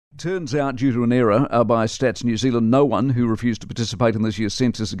Turns out, due to an error by Stats New Zealand, no one who refused to participate in this year's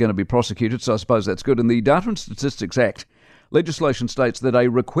census is going to be prosecuted, so I suppose that's good. In the Data and Statistics Act, legislation states that a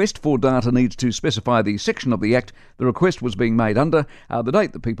request for data needs to specify the section of the Act the request was being made under, the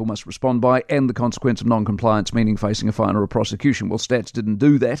date that people must respond by, and the consequence of non-compliance, meaning facing a fine or a prosecution. Well, Stats didn't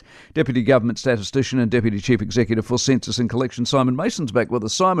do that. Deputy Government Statistician and Deputy Chief Executive for Census and Collection, Simon Mason's back with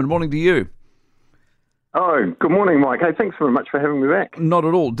us. Simon, morning to you. Oh, good morning, Mike. Hey, thanks very much for having me back. Not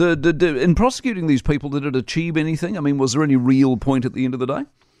at all. In prosecuting these people, did it achieve anything? I mean, was there any real point at the end of the day?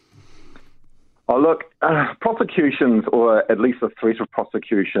 Oh, look, prosecutions, or at least the threat of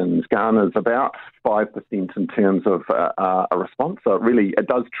prosecutions, garners about 5% in terms of a response. So it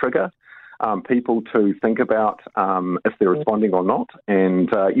does trigger people to think about if they're responding or not. And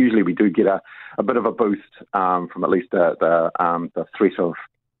usually we do get a bit of a boost from at least the threat of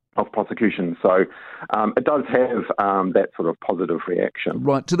prosecution. So it does have that sort of positive reaction.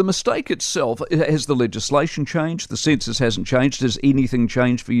 Right. To the mistake itself, has the legislation changed? The census hasn't changed. Has anything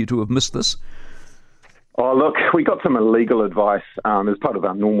changed for you to have missed this? Oh, look, we got some legal advice as part of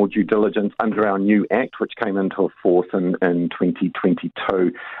our normal due diligence under our new Act, which came into force in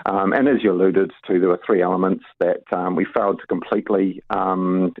 2022. And as you alluded to, there were three elements that we failed to completely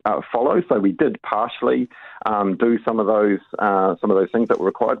follow. So we did partially do some of those things that were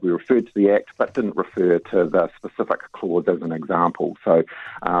required. We referred to the Act, but didn't refer to the specific clause as an example. So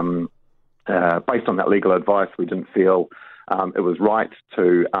based on that legal advice, we didn't feel it was right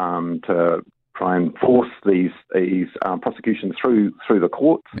to try and force these prosecutions through the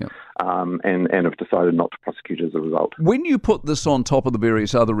courts, and have decided not to prosecute as a result. When you put this on top of the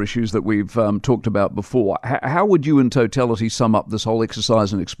various other issues that we've talked about before, how would you in totality sum up this whole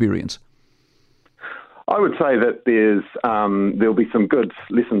exercise and experience? I would say that there'll be some good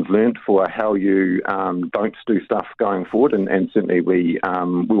lessons learned for how you don't do stuff going forward, and certainly we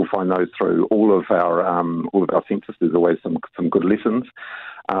will find those through all of our census. There's always some good lessons,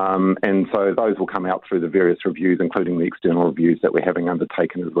 and so those will come out through the various reviews, including the external reviews that we're having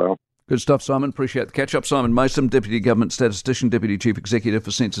undertaken as well. Good stuff, Simon. Appreciate the catch-up. Simon Mason, Deputy Government Statistician, Deputy Chief Executive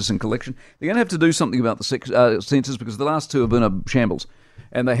for Census and Collection. They're going to have to do something about the census because the last two have been a shambles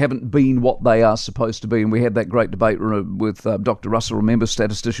and they haven't been what they are supposed to be. And we had that great debate with Dr. Russell, remember,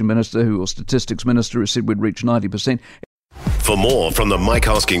 Statistician Minister or Statistics Minister, who said we'd reach 90%. For more from the Mike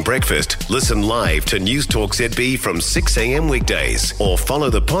Hosking Breakfast, listen live to News Talk ZB from 6 a.m. weekdays or follow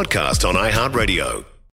the podcast on iHeartRadio.